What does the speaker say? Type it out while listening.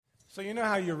So you know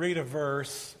how you read a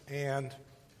verse and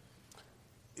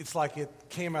it's like it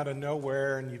came out of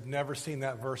nowhere and you've never seen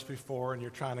that verse before and you're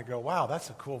trying to go, wow, that's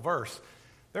a cool verse.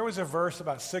 There was a verse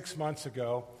about 6 months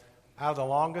ago out of the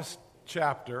longest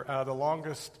chapter, out of the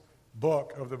longest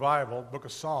book of the Bible, book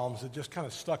of Psalms, it just kind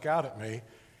of stuck out at me.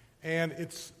 And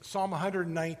it's Psalm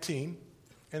 119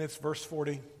 and it's verse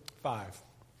 45.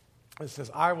 It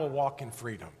says, I will walk in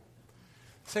freedom.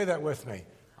 Say that with me.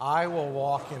 I will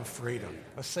walk in freedom.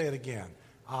 Let's say it again.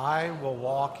 I will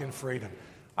walk in freedom.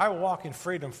 I will walk in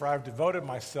freedom, for I've devoted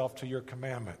myself to your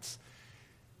commandments.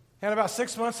 And about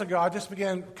 6 months ago, I just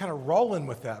began kind of rolling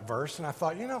with that verse, and I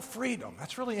thought, freedom,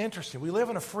 that's really interesting. We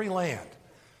live in a free land.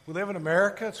 We live in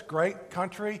America. It's a great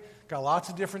country. Got lots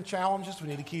of different challenges. We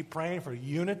need to keep praying for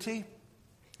unity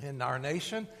in our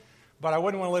nation. But I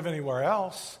wouldn't want to live anywhere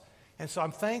else. And so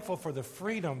I'm thankful for the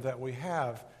freedom that we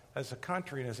have as a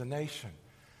country and as a nation.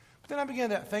 But then I began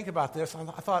to think about this, and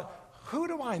I thought, who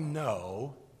do I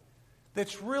know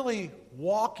that's really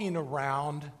walking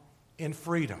around in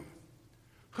freedom?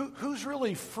 Who's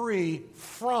really free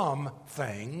from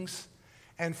things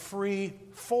and free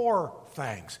for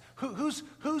things?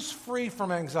 Who's free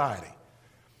from anxiety?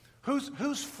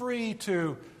 Who's free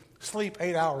to sleep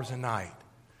 8 hours a night?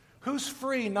 Who's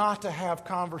free not to have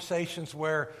conversations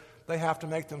where they have to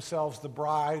make themselves the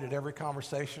bride at every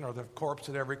conversation or the corpse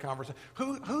at every conversation?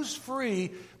 Who's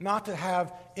free not to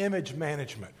have image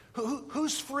management?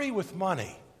 Who's free with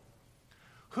money?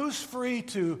 Who's free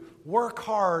to work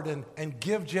hard and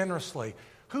give generously?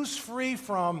 Who's free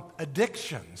from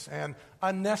addictions and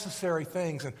unnecessary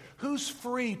things? And who's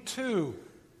free to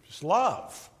just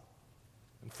love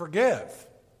and forgive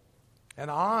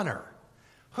and honor?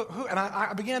 And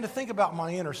I began to think about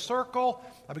my inner circle.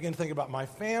 I began to think about my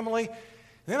family. And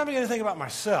then I began to think about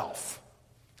myself.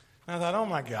 And I thought, oh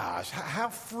my gosh, how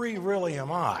free really am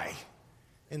I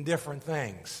in different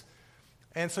things?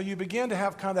 And so you begin to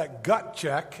have kind of that gut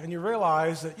check, and you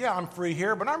realize that, yeah, I'm free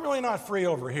here, but I'm really not free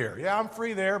over here. Yeah, I'm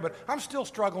free there, but I'm still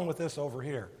struggling with this over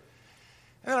here.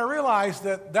 And then I realized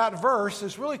that verse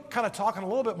is really kind of talking a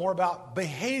little bit more about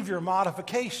behavior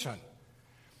modification.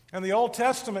 In the Old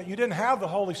Testament, you didn't have the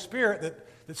Holy Spirit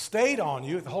that stayed on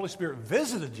you. The Holy Spirit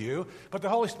visited you, but the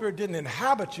Holy Spirit didn't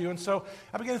inhabit you. And so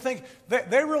I began to think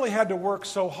they really had to work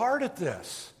so hard at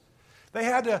this. They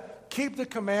had to keep the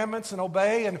commandments and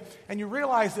obey, and you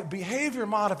realize that behavior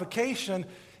modification,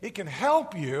 it can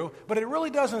help you, but it really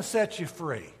doesn't set you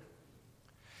free.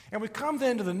 And we come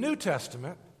then to the New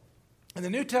Testament, and the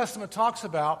New Testament talks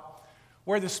about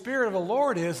where the Spirit of the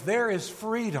Lord is, there is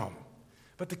freedom.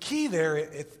 But the key there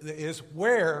is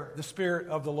where the Spirit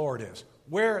of the Lord is.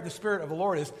 Where the Spirit of the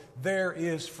Lord is, there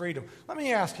is freedom. Let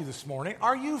me ask you this morning,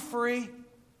 are you free?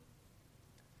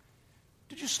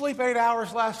 Did you sleep 8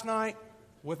 hours last night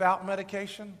without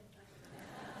medication?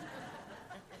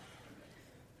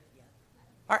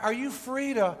 Are you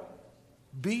free to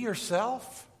be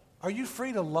yourself? Are you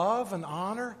free to love and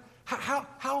honor?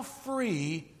 How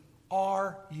free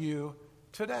are you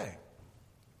today?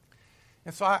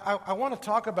 And so I want to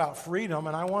talk about freedom,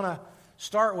 and I want to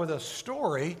start with a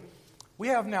story. We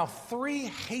have now 3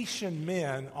 Haitian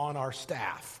men on our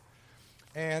staff.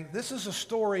 And this is a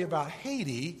story about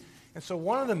Haiti. And so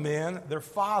one of the men, their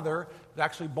father, was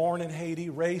actually born in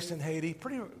Haiti, raised in Haiti,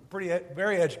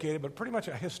 very educated, but pretty much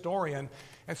a historian.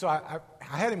 And so I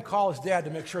had him call his dad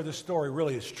to make sure this story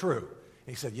really is true. And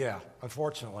he said, yeah,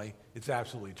 unfortunately, it's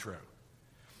absolutely true.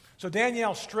 So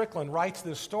Danielle Strickland writes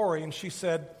this story, and she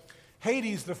said,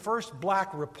 Haiti's the first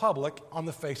black republic on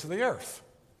the face of the earth.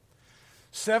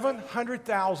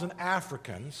 700,000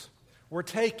 Africans were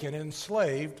taken and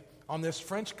enslaved on this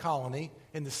French colony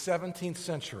in the 17th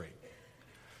century.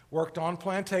 Worked on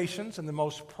plantations in the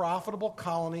most profitable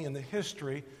colony in the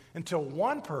history until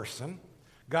one person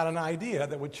got an idea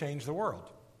that would change the world.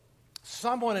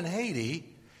 Someone in Haiti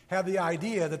had the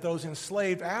idea that those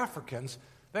enslaved Africans,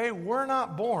 they were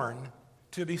not born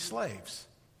to be slaves.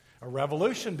 A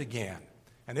revolution began,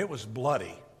 and it was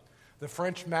bloody. The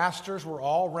French masters were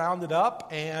all rounded up,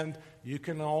 and you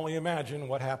can only imagine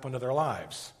what happened to their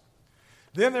lives.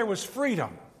 Then there was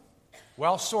freedom.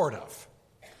 Well, sort of.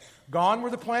 Gone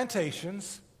were the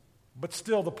plantations, but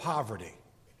still the poverty.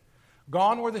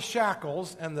 Gone were the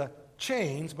shackles and the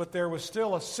chains, but there was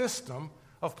still a system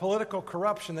of political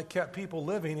corruption that kept people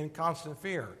living in constant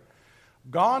fear.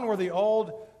 Gone were the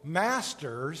old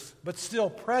masters, but still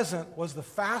present was the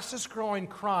fastest growing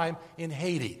crime in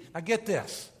Haiti. Now get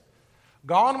this.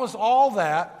 Gone was all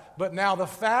that, but now the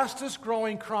fastest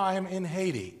growing crime in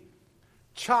Haiti,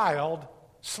 child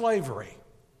slavery.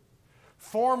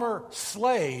 Former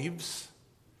slaves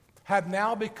had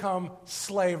now become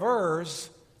slavers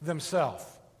themselves.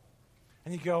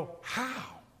 And you go, how?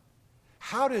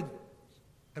 How did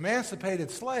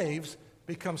emancipated slaves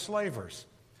become slavers?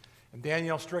 And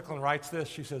Danielle Strickland writes this.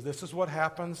 She says, this is what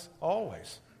happens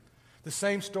always. The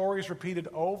same story is repeated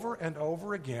over and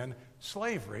over again.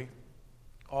 Slavery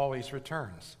always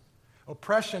returns.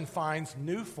 Oppression finds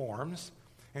new forms,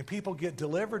 and people get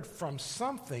delivered from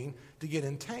something to get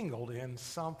entangled in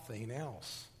something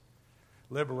else.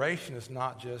 Liberation is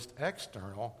not just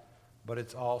external, but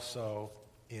it's also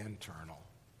internal.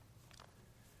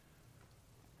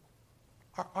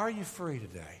 Are you free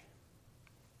today?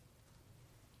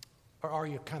 Or are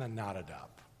you kind of knotted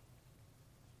up?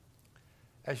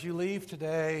 As you leave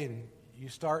today and you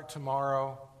start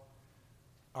tomorrow,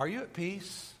 are you at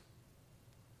peace?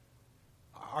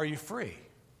 Are you free?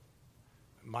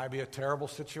 It might be a terrible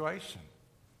situation.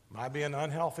 It might be an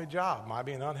unhealthy job. It might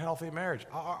be an unhealthy marriage.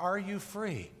 Are you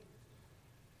free?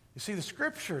 You see, the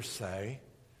scriptures say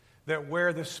that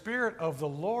where the Spirit of the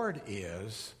Lord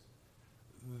is,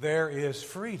 there is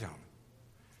freedom.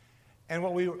 And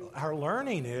what we are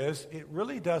learning is it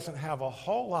really doesn't have a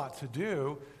whole lot to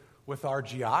do with our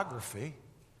geography.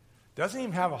 It doesn't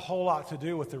even have a whole lot to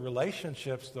do with the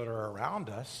relationships that are around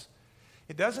us.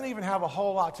 It doesn't even have a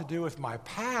whole lot to do with my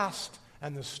past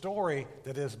and the story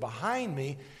that is behind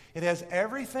me. It has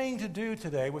everything to do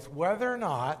today with whether or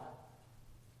not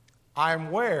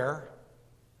I'm where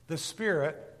the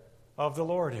Spirit of the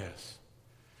Lord is.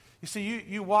 You see,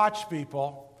 you watch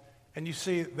people and you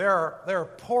see there are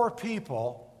poor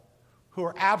people who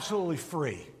are absolutely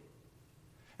free.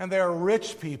 And there are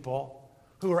rich people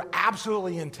who are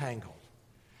absolutely entangled.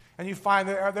 And you find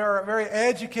that there are very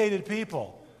educated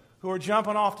people who are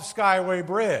jumping off the Skyway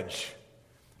Bridge.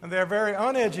 And there are very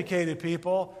uneducated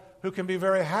people who can be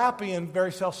very happy and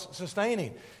very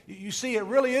self-sustaining. You see, it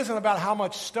really isn't about how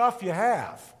much stuff you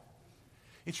have.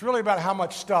 It's really about how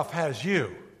much stuff has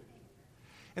you.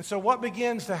 And so what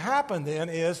begins to happen then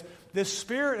is this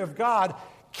Spirit of God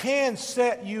can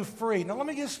set you free. Now let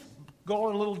me just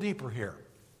go a little deeper here.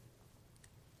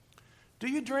 Do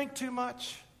you drink too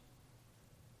much?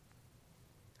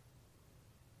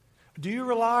 Do you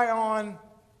rely on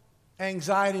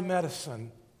anxiety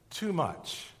medicine too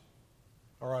much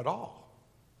or at all?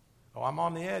 Oh, I'm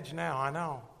on the edge now, I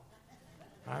know.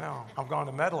 I'm going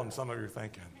to Medellin, some of you are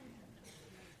thinking.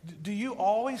 Do you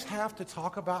always have to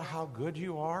talk about how good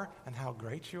you are and how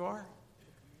great you are?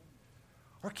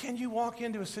 Or can you walk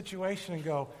into a situation and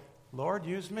go, Lord,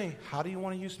 use me. How do you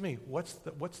want to use me? What's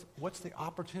the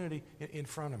opportunity in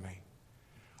front of me?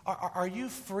 Are you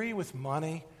free with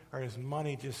money, or has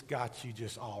money just got you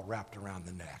just all wrapped around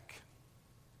the neck?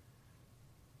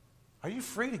 Are you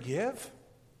free to give?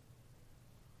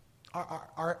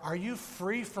 Are you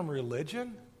free from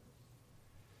religion?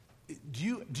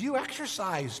 Do you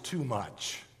exercise too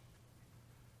much?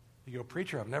 You go,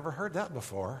 preacher, I've never heard that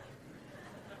before.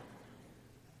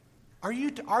 Are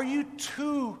you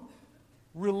too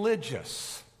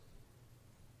religious?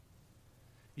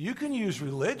 You can use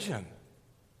religion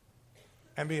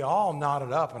and be all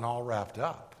knotted up and all wrapped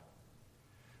up.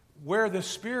 Where the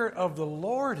Spirit of the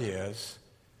Lord is,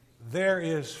 there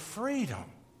is freedom.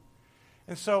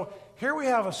 And so here we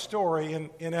have a story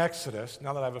in Exodus,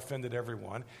 now that I've offended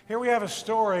everyone. Here we have a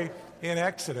story in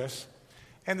Exodus.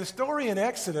 And the story in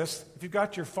Exodus, if you've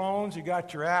got your phones, you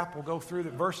got your app, we'll go through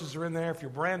the verses are in there. If you're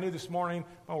brand new this morning,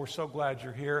 oh, we're so glad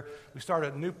you're here. We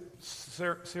started a new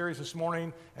series this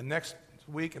morning and next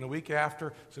week and the week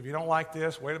after. So if you don't like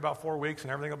this, wait about 4 weeks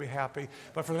and everything will be happy.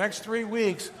 But for the next 3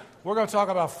 weeks, we're going to talk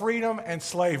about freedom and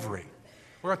slavery.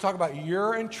 We're going to talk about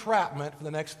your entrapment for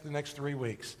the next 3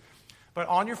 weeks. But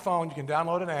on your phone, you can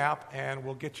download an app, and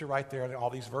we'll get you right there, and all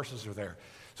these verses are there.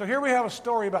 So here we have a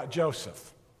story about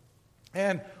Joseph.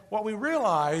 And what we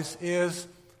realize is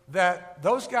that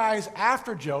those guys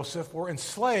after Joseph were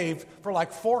enslaved for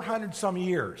like 400 some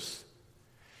years.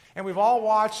 And we've all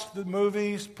watched the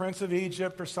movies, Prince of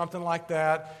Egypt or something like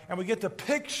that, and we get the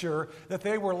picture that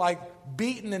they were like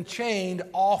beaten and chained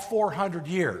all 400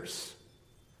 years.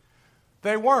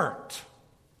 They weren't.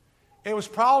 It was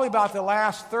probably about the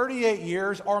last 38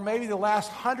 years or maybe the last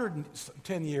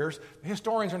 110 years.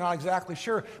 Historians are not exactly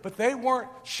sure, but they weren't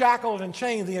shackled and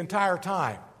chained the entire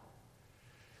time.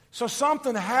 So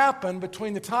something happened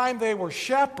between the time they were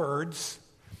shepherds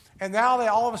and now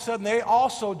all of a sudden they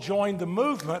also joined the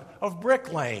movement of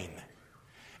bricklaying.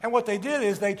 And what they did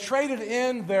is they traded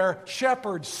in their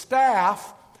shepherd's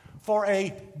staff for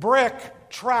a brick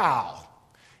trowel.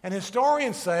 And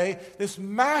historians say this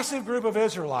massive group of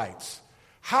Israelites,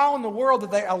 how in the world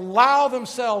did they allow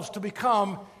themselves to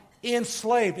become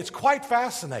enslaved? It's quite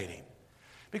fascinating.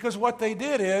 Because what they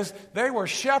did is they were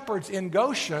shepherds in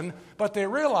Goshen, but they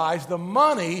realized the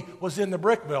money was in the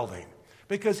brick building.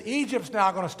 Because Egypt's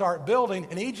now going to start building,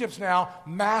 and Egypt's now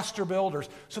master builders.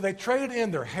 So they traded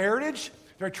in their heritage,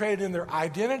 they traded in their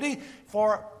identity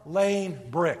for laying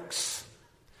bricks.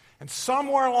 And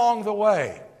somewhere along the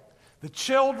way, the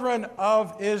children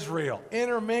of Israel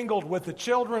intermingled with the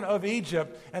children of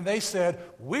Egypt, and they said,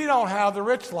 we don't have the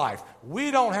rich life. We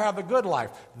don't have the good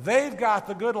life. They've got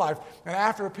the good life. And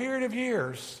after a period of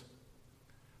years,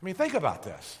 I mean, think about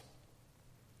this.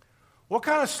 What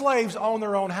kind of slaves own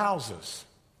their own houses?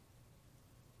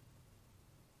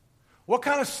 What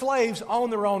kind of slaves own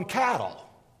their own cattle?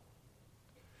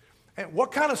 And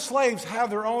what kind of slaves have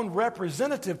their own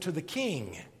representative to the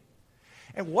king?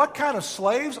 And what kind of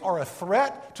slaves are a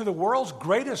threat to the world's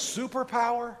greatest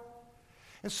superpower?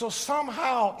 And so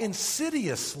somehow,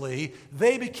 insidiously,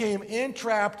 they became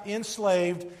entrapped,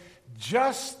 enslaved,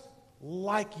 just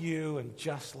like you and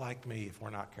just like me if we're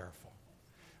not careful.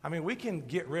 I mean, we can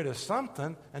get rid of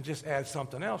something and just add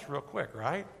something else real quick,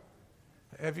 right?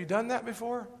 Have you done that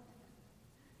before?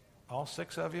 All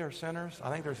 6 of you are sinners?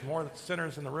 I think there's more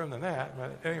sinners in the room than that,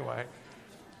 but anyway.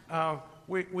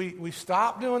 We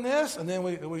stop doing this, and then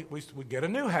we get a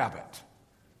new habit,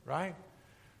 right?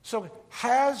 So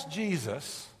has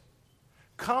Jesus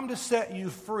come to set you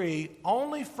free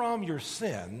only from your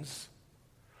sins,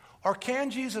 or can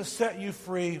Jesus set you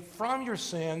free from your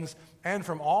sins and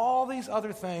from all these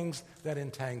other things that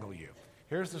entangle you?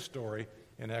 Here's the story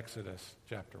in Exodus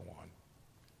chapter 1.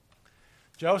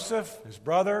 Joseph, his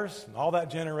brothers, and all that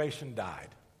generation died.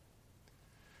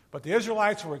 But the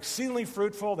Israelites were exceedingly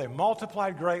fruitful. They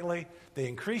multiplied greatly. They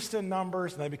increased in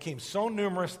numbers, and they became so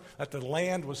numerous that the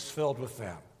land was filled with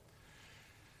them.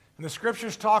 And the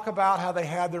scriptures talk about how they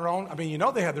had their own,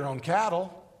 they had their own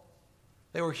cattle.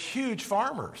 They were huge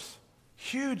farmers,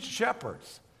 huge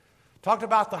shepherds. Talked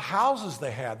about the houses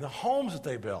they had, the homes that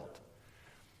they built.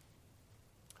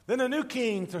 Then a new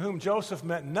king to whom Joseph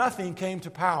meant nothing came to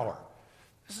power.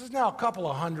 This is now a couple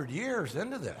of 100 years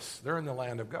into this. They're in the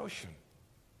land of Goshen.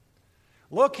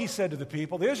 Look, he said to the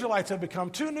people, the Israelites have become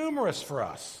too numerous for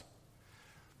us.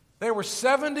 They were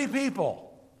 70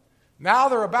 people. Now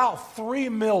they're about 3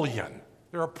 million.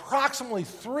 There are approximately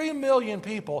 3 million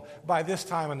people by this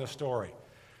time in the story.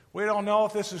 We don't know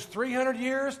if this is 300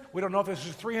 years. We don't know if this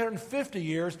is 350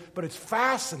 years, but it's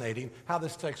fascinating how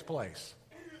this takes place.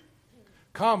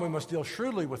 Come, we must deal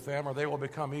shrewdly with them, or they will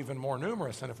become even more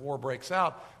numerous. And if war breaks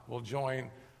out, we'll join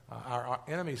our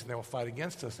enemies, and they will fight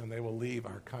against us, and they will leave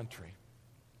our country.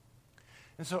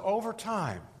 And so over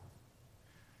time,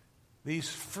 these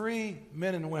free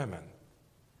men and women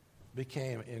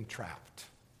became entrapped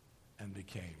and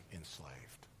became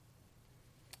enslaved.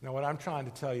 Now, what I'm trying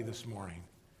to tell you this morning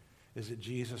is that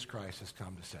Jesus Christ has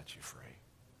come to set you free.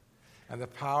 And the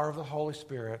power of the Holy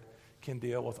Spirit can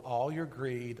deal with all your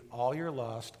greed, all your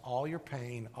lust, all your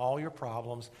pain, all your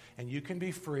problems, and you can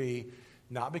be free,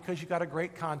 not because you got a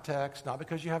great context, not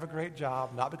because you have a great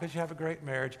job, not because you have a great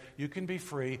marriage. You can be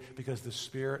free because the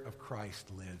Spirit of Christ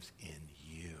lives in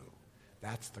you.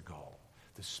 That's the goal.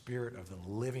 The Spirit of the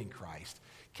living Christ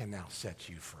can now set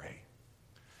you free.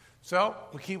 So,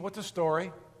 we keep with the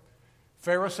story.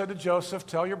 Pharaoh said to Joseph,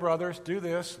 tell your brothers, do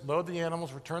this, load the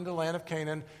animals, return to the land of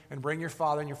Canaan, and bring your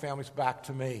father and your families back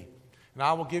to me. And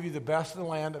I will give you the best of the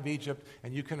land of Egypt,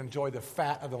 and you can enjoy the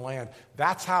fat of the land.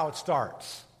 That's how it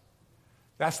starts.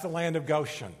 That's the land of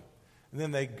Goshen. And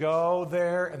then they go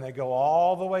there, and they go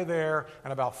all the way there,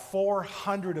 and about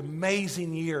 400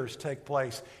 amazing years take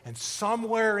place. And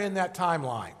somewhere in that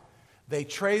timeline, they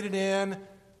traded in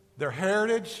their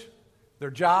heritage,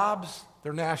 their jobs,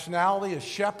 their nationality as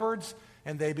shepherds,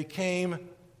 and they became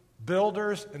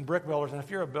builders and brick builders. And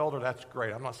if you're a builder, that's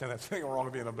great. I'm not saying that's anything wrong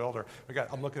with being a builder.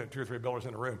 I'm looking at 2 or 3 builders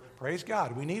in the room. Praise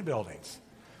God, we need buildings.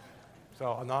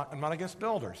 So I'm not against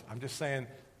builders. I'm just saying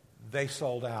they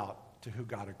sold out to who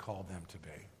God had called them to be.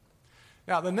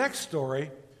 Now, the next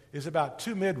story is about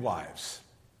 2 midwives.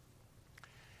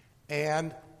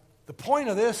 And the point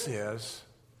of this is,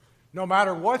 no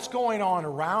matter what's going on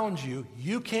around you,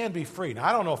 you can be free. Now,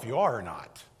 I don't know if you are or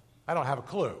not. I don't have a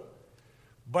clue.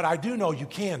 But I do know you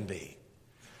can be.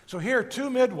 So here are 2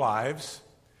 midwives,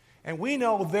 and we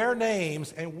know their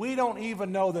names, and we don't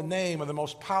even know the name of the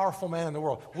most powerful man in the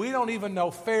world. We don't even know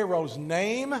Pharaoh's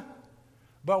name,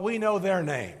 but we know their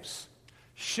names.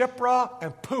 Shiphrah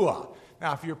and Puah.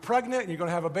 Now, if you're pregnant and you're going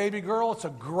to have a baby girl, it's a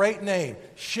great name.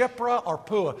 Shiphrah or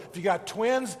Puah. If you got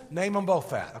twins, name them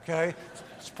both that, okay?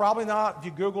 It's probably not, if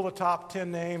you Google the top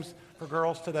 10 names for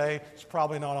girls today, it's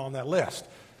probably not on that list.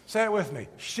 Say it with me.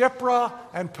 Shiphrah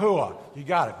and Puah. You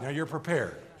got it. Now you're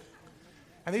prepared.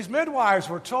 And these midwives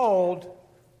were told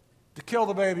to kill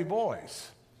the baby boys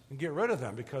and get rid of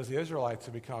them because the Israelites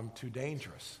had become too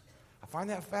dangerous. I find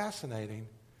that fascinating.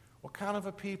 What kind of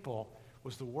a people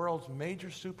was the world's major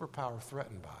superpower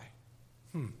threatened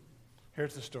by?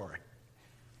 Here's the story.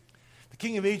 The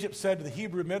king of Egypt said to the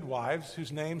Hebrew midwives,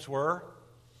 whose names were?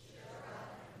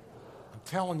 I'm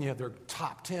telling you, they're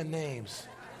top 10 names.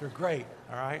 They're great,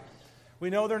 all right? We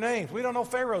know their names. We don't know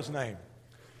Pharaoh's name.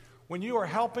 When you are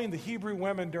helping the Hebrew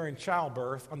women during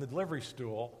childbirth on the delivery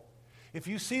stool, if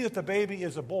you see that the baby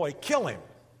is a boy, kill him.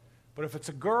 But if it's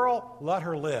a girl, let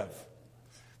her live.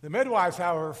 The midwives,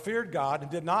 however, feared God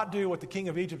and did not do what the king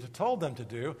of Egypt had told them to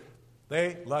do.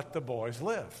 They let the boys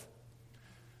live.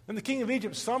 Then the king of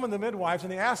Egypt summoned the midwives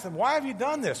and he asked them, "Why have you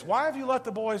done this? Why have you let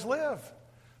the boys live?"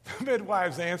 The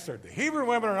midwives answered, "The Hebrew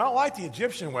women are not like the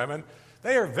Egyptian women.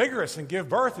 They are vigorous and give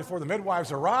birth before the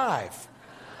midwives arrive."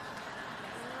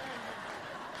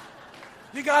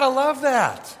 You got to love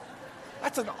that.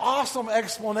 That's an awesome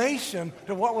explanation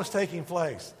to what was taking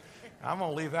place. I'm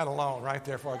going to leave that alone right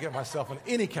there before I get myself in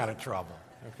any kind of trouble,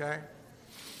 okay?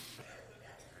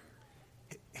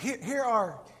 Here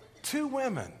are two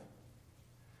women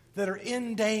that are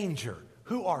in danger,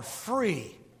 who are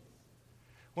free.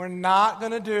 We're not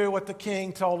going to do what the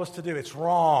king told us to do. It's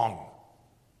wrong.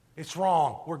 It's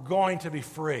wrong. We're going to be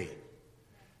free.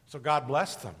 So God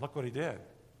blessed them. Look what he did.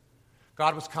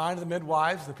 God was kind to the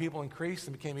midwives. The people increased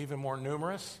and became even more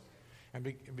numerous.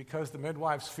 And because the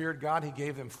midwives feared God, he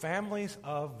gave them families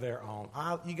of their own.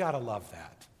 You got to love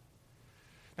that.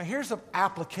 Now, here's an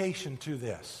application to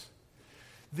this.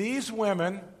 These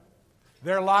women,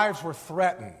 their lives were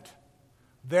threatened.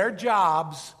 Their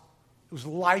jobs, it was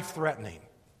life-threatening.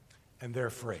 And they're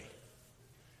free.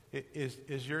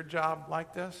 Is your job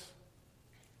like this?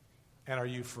 And are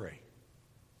you free?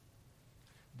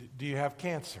 Do you have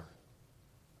cancer?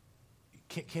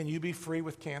 Can you be free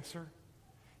with cancer?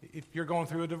 If you're going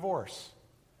through a divorce,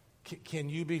 can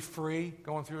you be free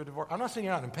going through a divorce? I'm not saying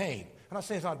you're not in pain. I'm not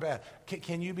saying it's not bad.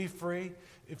 Can you be free?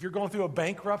 If you're going through a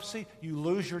bankruptcy, you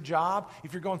lose your job.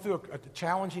 If you're going through a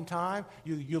challenging time,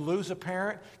 you lose a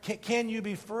parent. Can you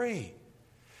be free?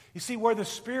 You see, where the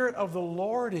Spirit of the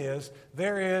Lord is,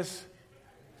 there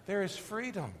is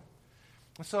freedom.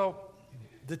 And so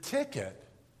the ticket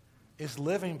is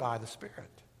living by the Spirit.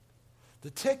 The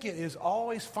ticket is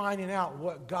always finding out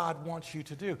what God wants you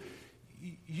to do.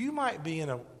 You might be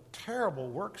in a terrible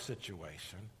work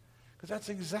situation because that's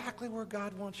exactly where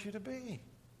God wants you to be.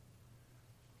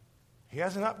 He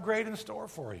has an upgrade in store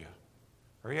for you,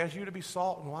 or he has you to be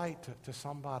salt and light to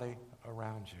somebody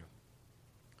around you.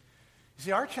 You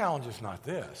see, our challenge is not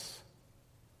this.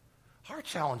 Our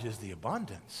challenge is the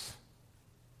abundance.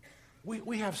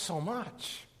 We have so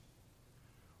much.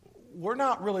 We're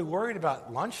not really worried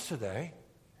about lunch today.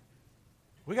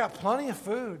 We got plenty of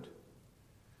food.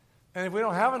 And if we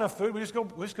don't have enough food, we just go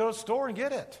to the store and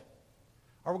get it.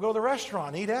 Or we'll go to the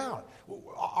restaurant and eat out.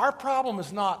 Our problem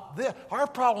is not this. Our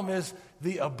problem is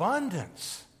the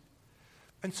abundance.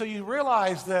 And so you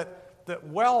realize that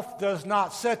wealth does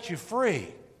not set you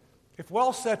free. If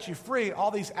wealth sets you free,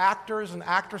 all these actors and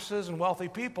actresses and wealthy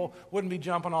people wouldn't be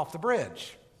jumping off the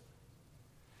bridge.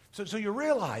 So you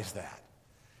realize that.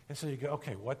 And so you go,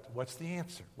 okay, what's the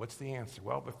answer? What's the answer?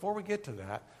 Well, before we get to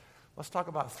that, let's talk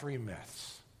about 3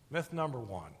 myths. Myth number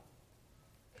 1.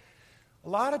 A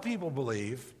lot of people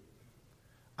believe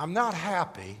I'm not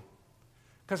happy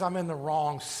because I'm in the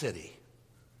wrong city.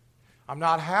 I'm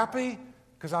not happy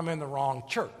because I'm in the wrong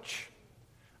church.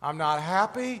 I'm not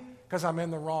happy because I'm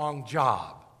in the wrong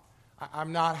job.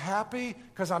 I'm not happy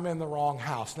because I'm in the wrong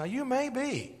house. Now, you may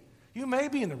be. You may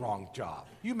be in the wrong job.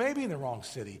 You may be in the wrong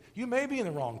city. You may be in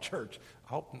the wrong church. I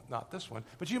hope not this one,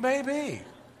 but you may be.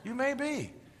 You may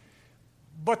be.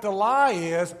 But the lie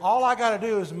is, all I got to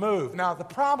do is move. Now, the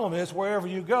problem is, wherever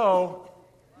you go,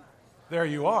 there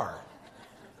you are.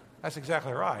 That's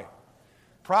exactly right.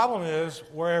 Problem is,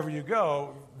 wherever you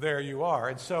go, there you are.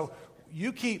 And so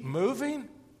you keep moving.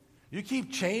 You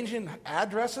keep changing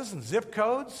addresses and zip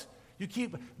codes.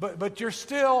 But you're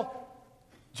still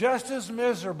just as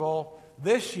miserable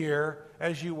this year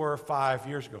as you were 5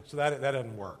 years ago. So that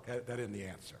doesn't work. That isn't the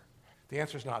answer. The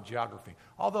answer is not geography.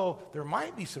 Although there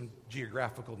might be some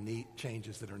geographical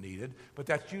changes that are needed, but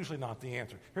that's usually not the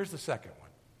answer. Here's the second one.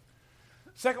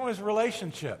 Second one is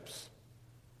relationships.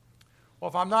 Well,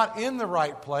 if I'm not in the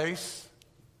right place,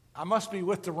 I must be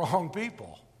with the wrong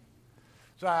people.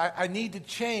 So I need to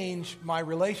change my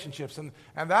relationships. And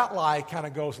that lie kind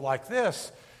of goes like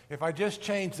this. If I just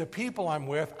change the people I'm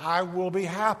with, I will be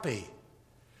happy.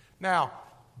 Now,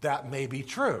 that may be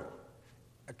true.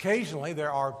 occasionally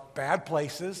there are bad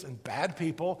places and bad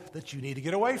people that you need to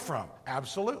get away from.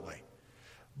 Absolutely.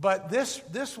 But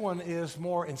this one is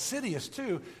more insidious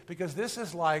too, because this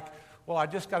is like, well, I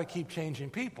just got to keep changing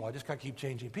people. I just got to keep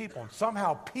changing people. And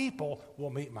somehow people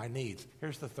will meet my needs.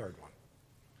 Here's the third one.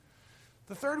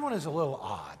 The third one is a little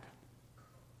odd.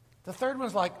 The third one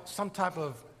is like some type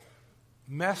of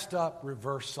messed up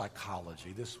reverse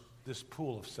psychology, this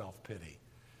pool of self-pity.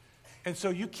 And so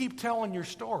you keep telling your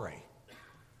story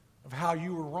of how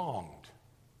you were wronged,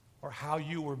 or how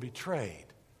you were betrayed,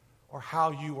 or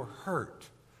how you were hurt,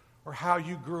 or how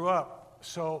you grew up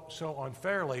so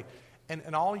unfairly.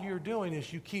 And all you're doing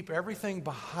is you keep everything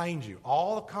behind you.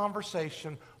 All the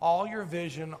conversation, all your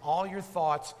vision, all your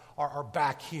thoughts are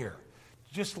back here.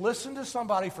 Just listen to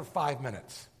somebody for 5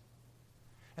 minutes.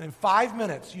 And in 5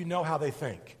 minutes, you know how they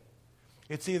think.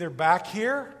 It's either back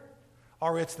here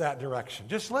or it's that direction.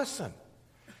 Just listen.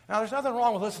 Now, there's nothing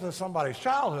wrong with listening to somebody's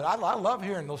childhood. I love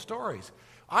hearing those stories.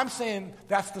 I'm saying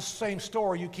that's the same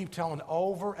story you keep telling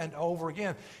over and over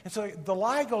again. And so the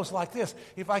lie goes like this.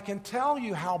 If I can tell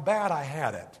you how bad I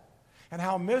had it and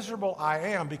how miserable I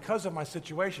am because of my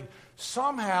situation,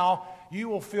 somehow you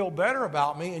will feel better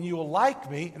about me and you will like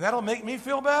me, and that'll make me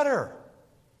feel better.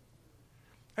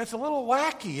 It's a little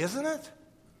wacky, isn't it?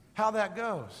 How that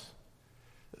goes.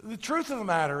 The truth of the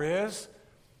matter is,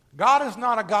 God is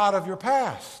not a God of your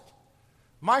past.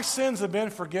 My sins have been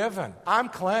forgiven. I'm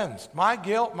cleansed. My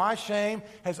guilt, my shame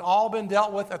has all been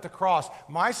dealt with at the cross.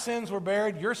 My sins were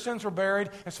buried. Your sins were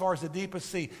buried as far as the deepest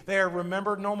sea. They are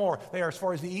remembered no more. They are as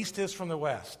far as the east is from the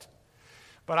west.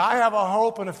 But I have a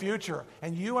hope and a future,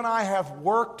 and you and I have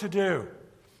work to do.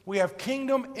 We have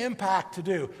kingdom impact to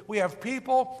do. We have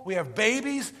people, we have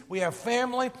babies, we have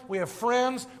family, we have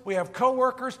friends, we have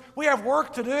coworkers. We have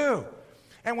work to do.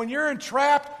 And when you're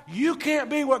entrapped, you can't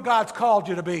be what God's called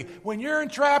you to be. When you're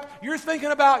entrapped, you're thinking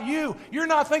about you. You're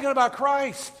not thinking about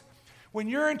Christ. When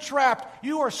you're entrapped,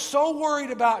 you are so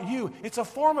worried about you. It's a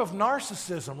form of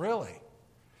narcissism, really.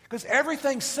 Because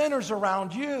everything centers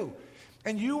around you.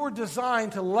 And you were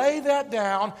designed to lay that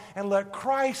down and let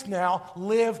Christ now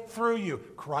live through you.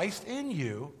 Christ in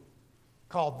you,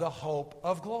 called the hope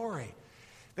of glory.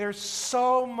 There's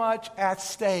so much at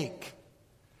stake.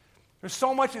 There's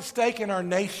so much at stake in our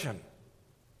nation.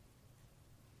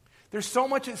 There's so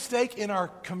much at stake in our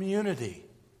community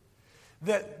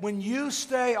that when you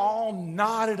stay all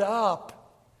knotted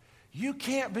up, you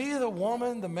can't be the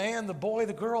woman, the man, the boy,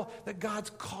 the girl that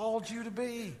God's called you to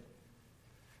be.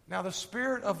 Now, the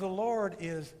Spirit of the Lord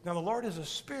is, the Lord is a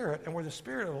spirit, and where the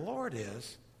Spirit of the Lord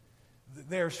is,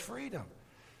 there's freedom.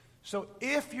 So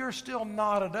if you're still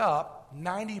knotted up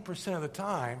 90% of the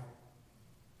time,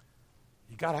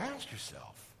 you got to ask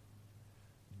yourself,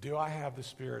 do I have the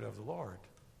Spirit of the Lord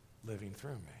living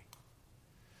through me?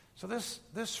 So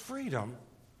this freedom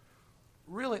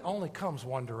really only comes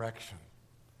one direction.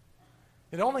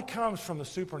 It only comes from the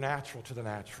supernatural to the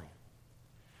natural.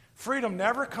 Freedom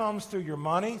never comes through your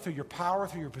money, through your power,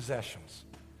 through your possessions.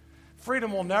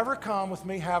 Freedom will never come with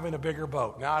me having a bigger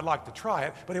boat. Now, I'd like to try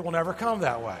it, but it will never come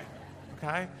that way.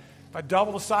 Okay? If I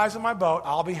double the size of my boat,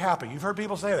 I'll be happy. You've heard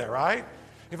people say that, right?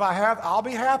 I'll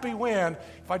be happy when,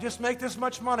 if I just make this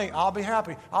much money, I'll be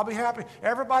happy. I'll be happy.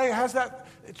 Everybody has that.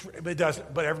 It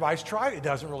doesn't, but everybody's tried it. It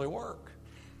doesn't really work.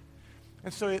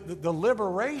 And so the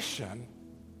liberation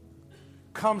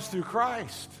comes through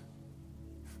Christ.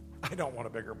 I don't want a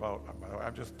bigger boat, by the way.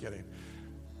 I'm just kidding.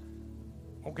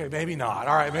 Okay, maybe not.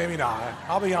 All right, maybe not.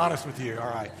 I'll be honest with you. All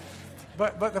right.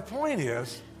 But the point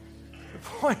is,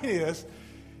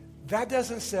 that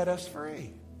doesn't set us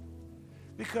free.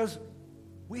 Because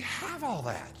we have all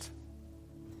that.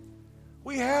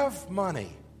 We have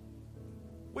money.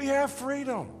 We have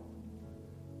freedom.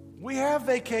 We have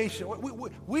vacation.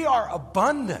 We are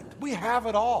abundant. We have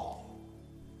it all.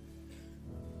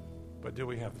 But do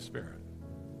we have the Spirit?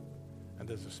 And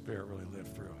does the Spirit really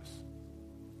live through us?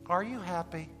 Are you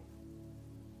happy?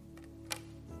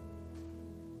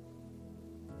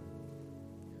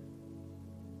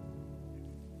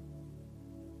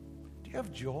 Do you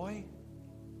have joy?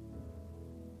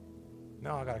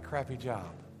 No, I got a crappy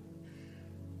job.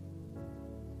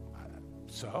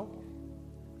 So?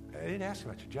 I didn't ask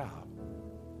you about your job.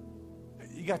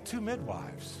 You got 2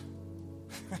 midwives.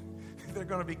 They're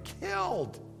going to be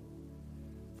killed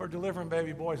for delivering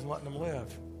baby boys and letting them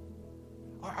live.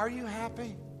 Are you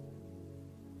happy?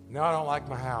 No, I don't like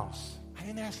my house. I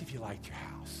didn't ask if you liked your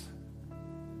house.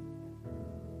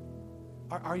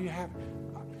 Are you happy?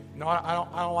 No, I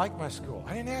don't like my school.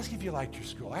 I didn't ask if you liked your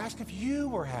school. I asked if you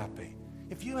were happy,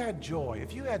 if you had joy,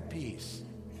 if you had peace,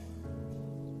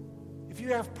 if you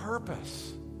have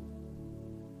purpose.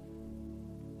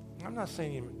 I'm not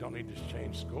saying you don't need to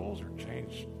change schools or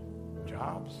change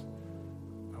jobs.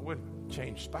 I wouldn't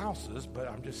change spouses, but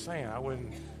I'm just saying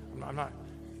I'm not,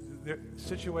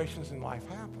 situations in life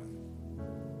happen.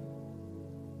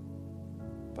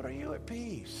 But are you at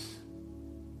peace?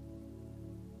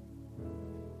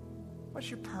 What's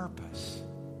your purpose?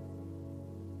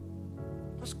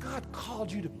 What's God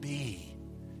called you to be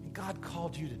and God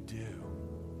called you to do?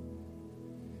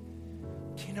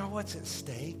 Do you know what's at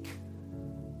stake?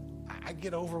 I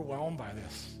get overwhelmed by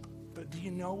this. But do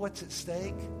you know what's at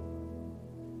stake?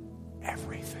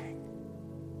 Everything.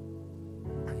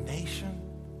 Our nation,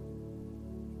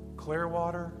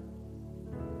 Clearwater,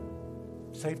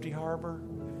 Safety Harbor,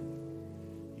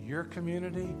 your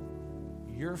community,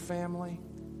 your family,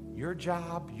 your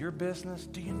job, your business.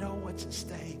 Do you know what's at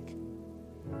stake?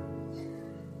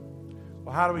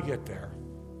 Well, how do we get there?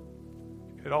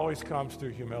 It always comes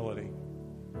through humility.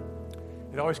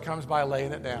 It always comes by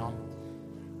laying it down.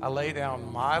 I lay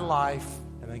down my life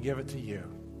and I give it to you.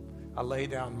 I lay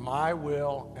down my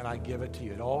will and I give it to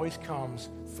you. It always comes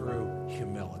through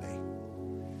humility.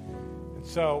 And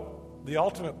so the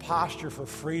ultimate posture for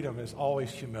freedom is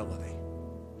always humility.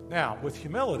 Now, with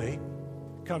humility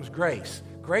comes grace.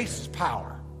 Grace is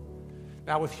power.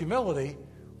 Now, with humility,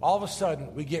 all of a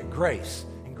sudden we get grace.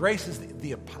 And grace is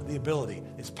the ability,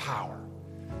 it's power.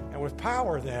 And with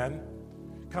power then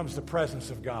comes the presence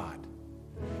of God.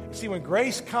 You see, when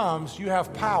grace comes, you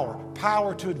have power.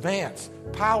 Power to advance,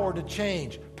 power to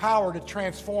change, power to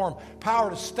transform, power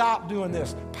to stop doing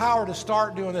this, power to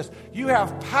start doing this. You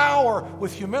have power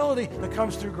with humility that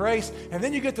comes through grace, and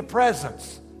then you get the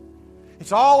presence.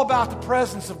 It's all about the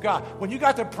presence of God. When you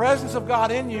got the presence of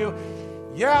God in you,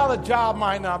 yeah, the job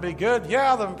might not be good.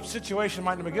 Yeah, the situation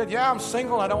might not be good. Yeah, I'm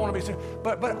single. I don't want to be single.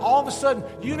 But all of a sudden,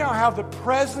 you now have the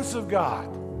presence of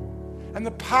God. And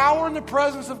the power and the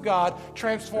presence of God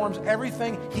transforms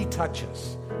everything he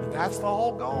touches. And that's the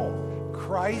whole goal.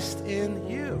 Christ in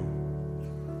you.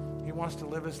 He wants to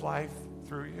live his life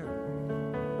through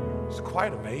you. It's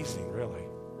quite amazing, really.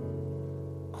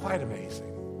 Quite amazing.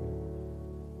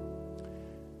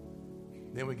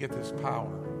 Then we get this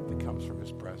power that comes from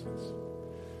his presence.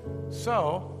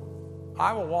 So,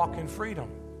 I will walk in freedom.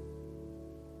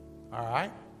 All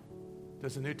right?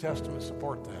 Does the New Testament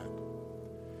support that?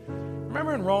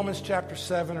 Remember in Romans chapter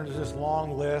 7, there's this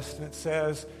long list, and it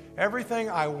says, everything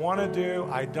I want to do,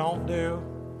 I don't do.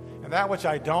 And that which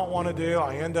I don't want to do,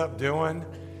 I end up doing.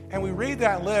 And we read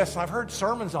that list, and I've heard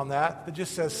sermons on that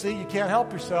just says, see, you can't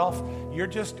help yourself. You're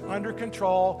just under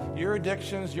control. Your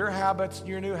addictions, your habits,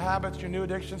 your new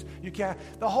addictions, you can't.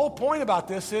 The whole point about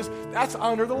this is that's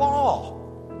under the law.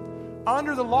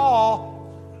 Under the law,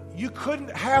 you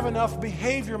couldn't have enough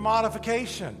behavior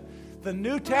modification. The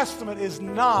New Testament is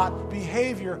not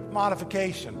behavior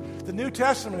modification. The New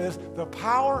Testament is the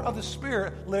power of the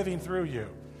Spirit living through you.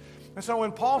 And so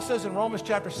when Paul says in Romans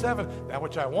chapter 7, that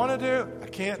which I want to do, I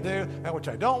can't do. That which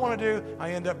I don't want to do,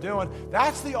 I end up doing.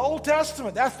 That's the Old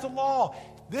Testament. That's the law.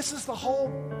 This is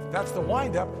that's the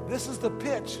wind-up. This is the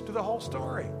pitch to the whole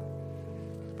story.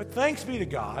 But thanks be to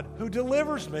God who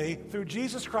delivers me through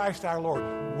Jesus Christ our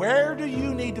Lord. Where do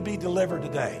you need to be delivered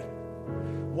today?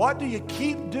 What do you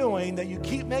keep doing that you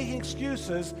keep making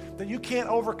excuses that you can't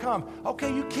overcome?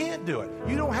 Okay, you can't do it.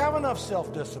 You don't have enough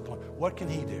self-discipline. What can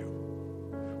he do?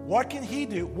 What can he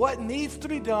do? What needs to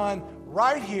be done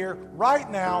right here,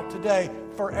 right now, today,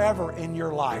 forever in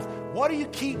your life? What do you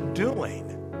keep doing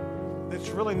that's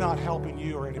really not helping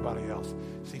you or anybody else?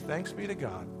 See, thanks be to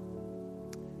God.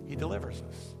 He delivers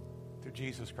us through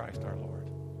Jesus Christ our Lord.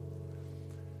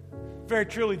 Very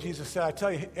truly, Jesus said, I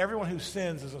tell you, everyone who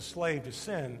sins is a slave to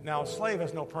sin. Now, a slave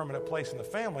has no permanent place in the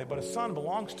family, but a son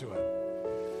belongs to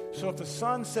it. So if the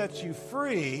Son sets you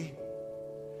free,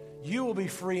 you will be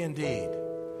free indeed.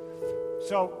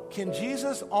 So can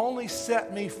Jesus only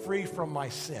set me free from my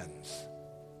sins?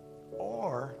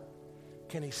 Or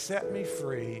can he set me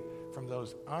free from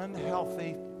those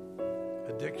unhealthy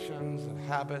addictions and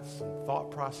habits and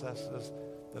thought processes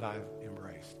that I've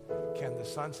embraced? Can the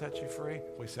Son set you free?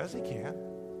 Well, he says he can.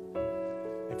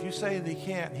 If you say that he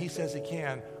can't, he says he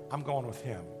can, I'm going with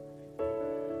him.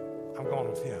 I'm going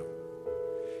with him.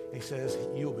 He says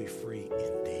you'll be free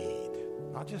indeed.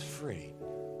 Not just free,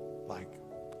 like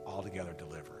altogether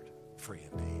delivered. Free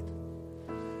indeed.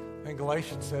 And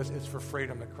Galatians says it's for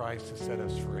freedom that Christ has set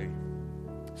us free.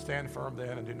 Stand firm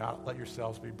then and do not let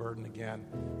yourselves be burdened again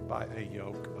by a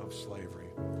yoke of slavery.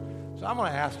 So I'm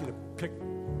going to ask you to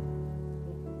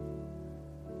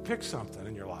pick something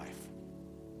in your life.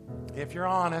 If you're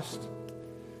honest,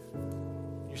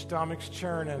 your stomach's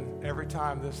churning every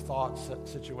time this thought,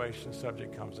 situation,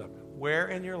 subject comes up. Where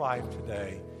in your life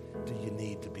today do you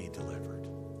need to be delivered?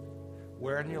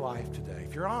 Where in your life today,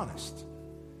 if you're honest,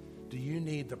 do you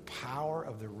need the power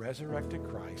of the resurrected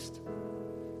Christ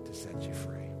to set you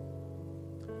free?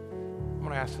 I'm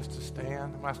going to ask us to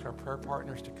stand. I'm going to ask our prayer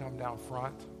partners to come down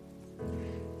front.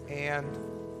 And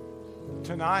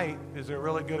tonight is a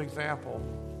really good example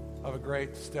of a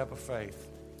great step of faith,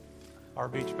 our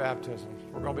beach baptism.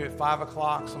 We're going to be at 5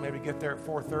 o'clock, so maybe get there at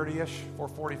 4:30-ish,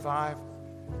 4:45.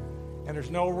 And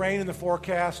there's no rain in the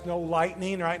forecast, no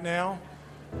lightning right now.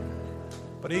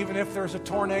 But even if there's a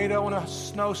tornado and a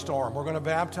snowstorm, we're going to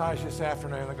baptize this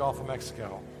afternoon in the Gulf of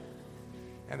Mexico.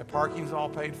 And the parking's all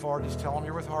paid for. Just tell them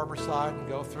you're with Harborside and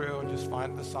go through and just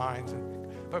find the signs.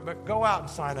 But go out and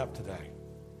sign up today.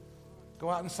 Go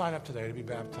out and sign up today to be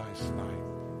baptized tonight.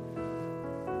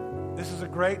 This is a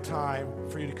great time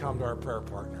for you to come to our prayer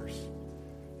partners.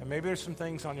 And maybe there's some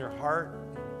things on your heart,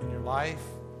 in your life,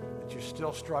 that you're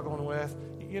still struggling with.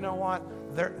 You know what?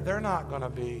 They're not going to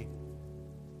be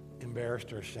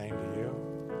embarrassed or ashamed of you.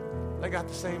 They got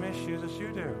the same issues as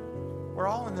you do. We're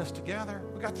all in this together.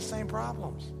 We got the same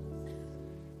problems.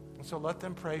 And so let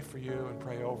them pray for you and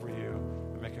pray over you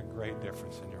and make a great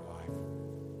difference in your life.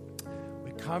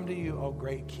 We come to you, O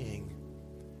great King,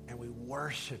 and we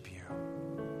worship you.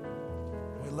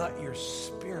 And we let your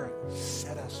Spirit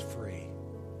set us free.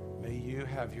 May you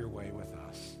have your way with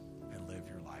us and live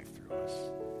your life through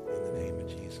us.